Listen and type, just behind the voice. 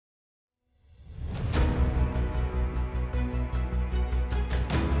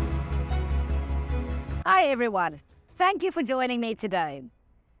Hi everyone, thank you for joining me today.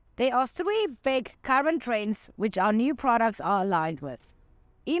 There are three big current trends which our new products are aligned with: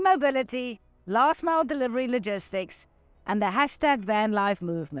 e-mobility, last mile delivery logistics, and the hashtag van life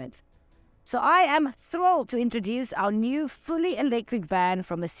movement. So I am thrilled to introduce our new fully electric van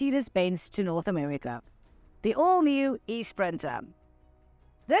from Mercedes-Benz to North America, the all-new eSprinter.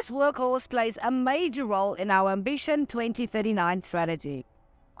 This workhorse plays a major role in our Ambition 2039 strategy.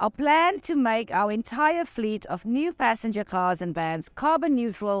 Our plan to make our entire fleet of new passenger cars and vans carbon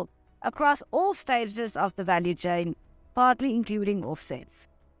neutral across all stages of the value chain, partly including offsets.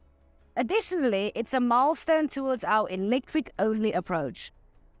 Additionally, it's a milestone towards our electric-only approach,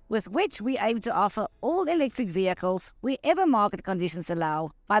 with which we aim to offer all electric vehicles wherever market conditions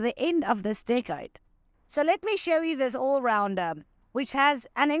allow by the end of this decade. So let me show you this all-rounder, which has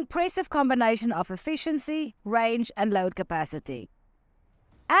an impressive combination of efficiency, range, and load capacity.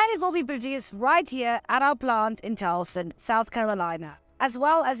 And it will be produced right here at our plant in Charleston, South Carolina, as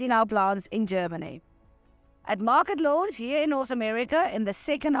well as in our plants in Germany. At market launch here in North America in the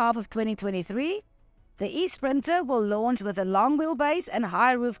second half of 2023, the eSprinter will launch with a long wheelbase and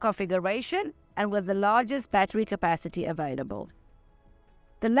high roof configuration and with the largest battery capacity available.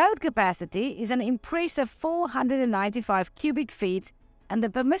 The load capacity is an impressive 495 cubic feet and the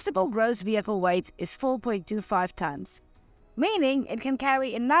permissible gross vehicle weight is 4.25 tons. Meaning it can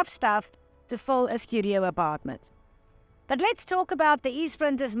carry enough stuff to fill a studio apartment. But let's talk about the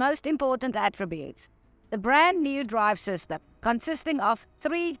eSprinter's most important attribute, the brand new drive system, consisting of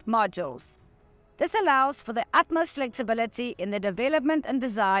 3 modules. This allows for the utmost flexibility in the development and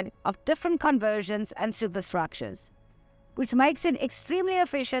design of different conversions and superstructures, which makes it extremely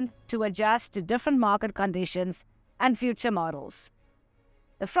efficient to adjust to different market conditions and future models.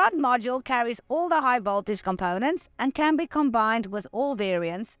 The front module carries all the high voltage components and can be combined with all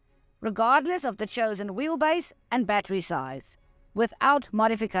variants, regardless of the chosen wheelbase and battery size, without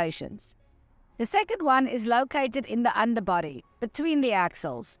modifications. The second one is located in the underbody, between the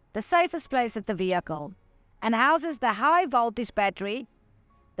axles, the safest place at the vehicle, and houses the high voltage battery.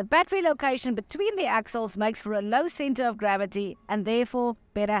 The battery location between the axles makes for a low center of gravity and therefore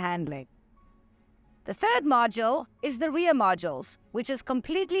better handling. The third module is the rear modules, which is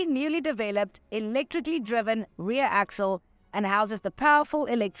completely newly developed, electrically driven rear axle and houses the powerful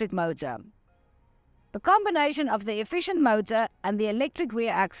electric motor. The combination of the efficient motor and the electric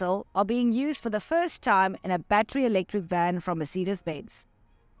rear axle are being used for the first time in a battery electric van from Mercedes-Benz.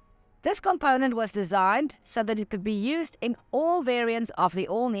 This component was designed so that it could be used in all variants of the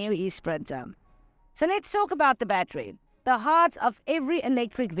all-new eSprinter. So let's talk about the battery, the heart of every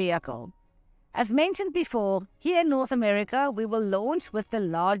electric vehicle. As mentioned before, here in North America, we will launch with the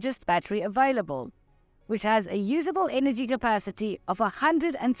largest battery available, which has a usable energy capacity of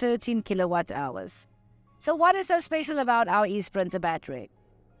 113 kilowatt hours. So what is so special about our eSprinter battery?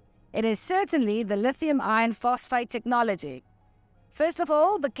 It is certainly the lithium iron phosphate technology. First of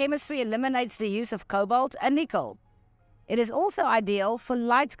all, the chemistry eliminates the use of cobalt and nickel. It is also ideal for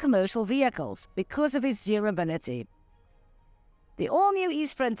light commercial vehicles because of its durability. The all-new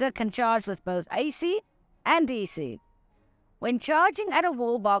eSprinter can charge with both AC and DC. When charging at a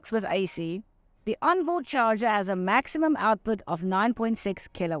wall box with AC, the onboard charger has a maximum output of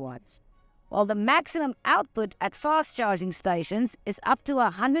 9.6 kilowatts, while the maximum output at fast charging stations is up to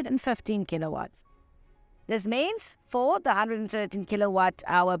 115 kilowatts. This means for the 113 kilowatt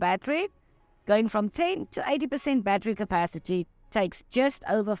hour battery, going from 10 to 80% battery capacity takes just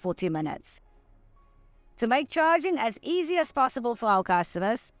over 40 minutes. To make charging as easy as possible for our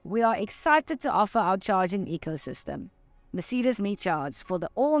customers, we are excited to offer our charging ecosystem, Mercedes Me Charge, for the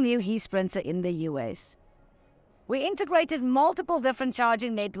all-new eSprinter in the US. We integrated multiple different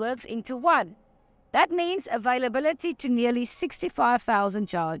charging networks into one. That means availability to nearly 65,000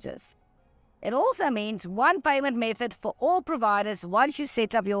 chargers. It also means one payment method for all providers once you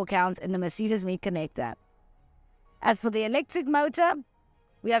set up your account in the Mercedes Me Connect app. As for the electric motor,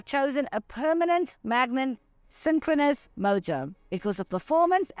 we have chosen a permanent magnet synchronous motor because of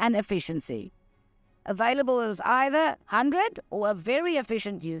performance and efficiency. Available as either 100 or a very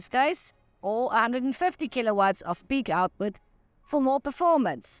efficient use case, or 150 kilowatts of peak output for more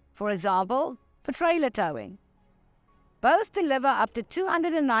performance, for example, for trailer towing. Both deliver up to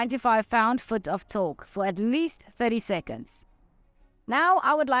 295 pound-foot of torque for at least 30 seconds. Now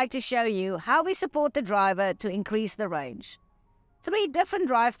I would like to show you how we support the driver to increase the range. 3 different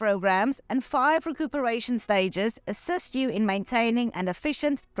drive programs and 5 recuperation stages assist you in maintaining an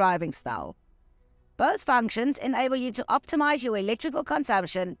efficient driving style. Both functions enable you to optimize your electrical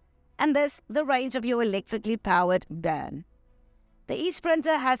consumption and thus the range of your electrically powered van. The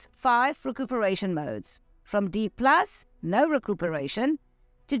eSprinter has 5 recuperation modes, from D+, no recuperation,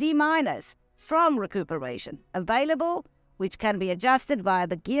 to D-, strong recuperation, available, which can be adjusted via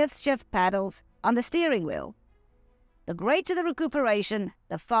the gear shift paddles on the steering wheel. The greater the recuperation,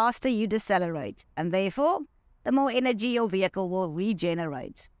 the faster you decelerate, and therefore, the more energy your vehicle will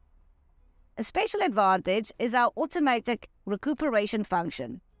regenerate. A special advantage is our automatic recuperation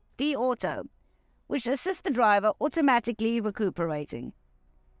function, D-Auto, which assists the driver automatically recuperating.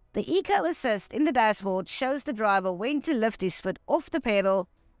 The Eco Assist in the dashboard shows the driver when to lift his foot off the pedal,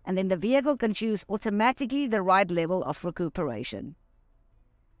 and then the vehicle can choose automatically the right level of recuperation.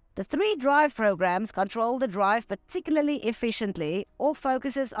 The 3 drive programs control the drive particularly efficiently or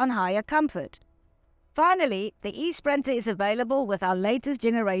focuses on higher comfort. Finally, the eSprinter is available with our latest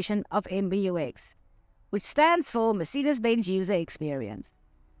generation of MBUX, which stands for Mercedes-Benz User Experience,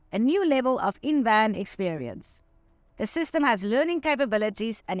 a new level of in-van experience. The system has learning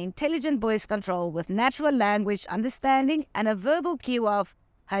capabilities and intelligent voice control with natural language understanding and a verbal cue of,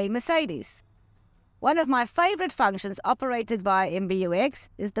 "Hey Mercedes." One of my favorite functions operated by MBUX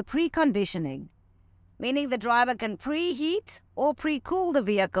is the preconditioning, meaning the driver can preheat or pre-cool the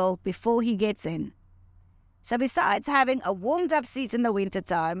vehicle before he gets in. So besides having a warmed-up seat in the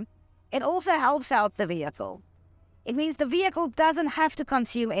wintertime, it also helps out the vehicle. It means the vehicle doesn't have to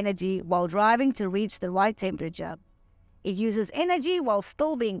consume energy while driving to reach the right temperature. It uses energy while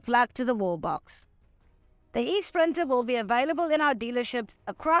still being plugged to the wall box. The eSprinter will be available in our dealerships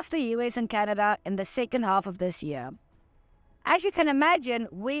across the US and Canada in the second half of this year. As you can imagine,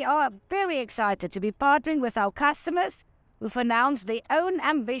 we are very excited to be partnering with our customers who've announced their own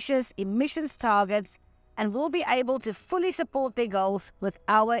ambitious emissions targets and will be able to fully support their goals with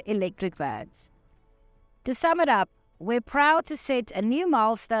our electric vans. To sum it up, we're proud to set a new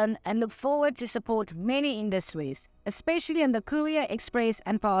milestone and look forward to support many industries, especially in the courier, express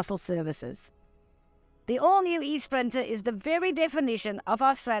and parcel services. The all-new eSprinter is the very definition of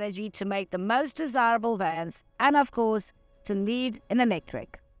our strategy to make the most desirable vans and, of course, to lead in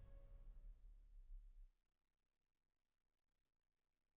electric.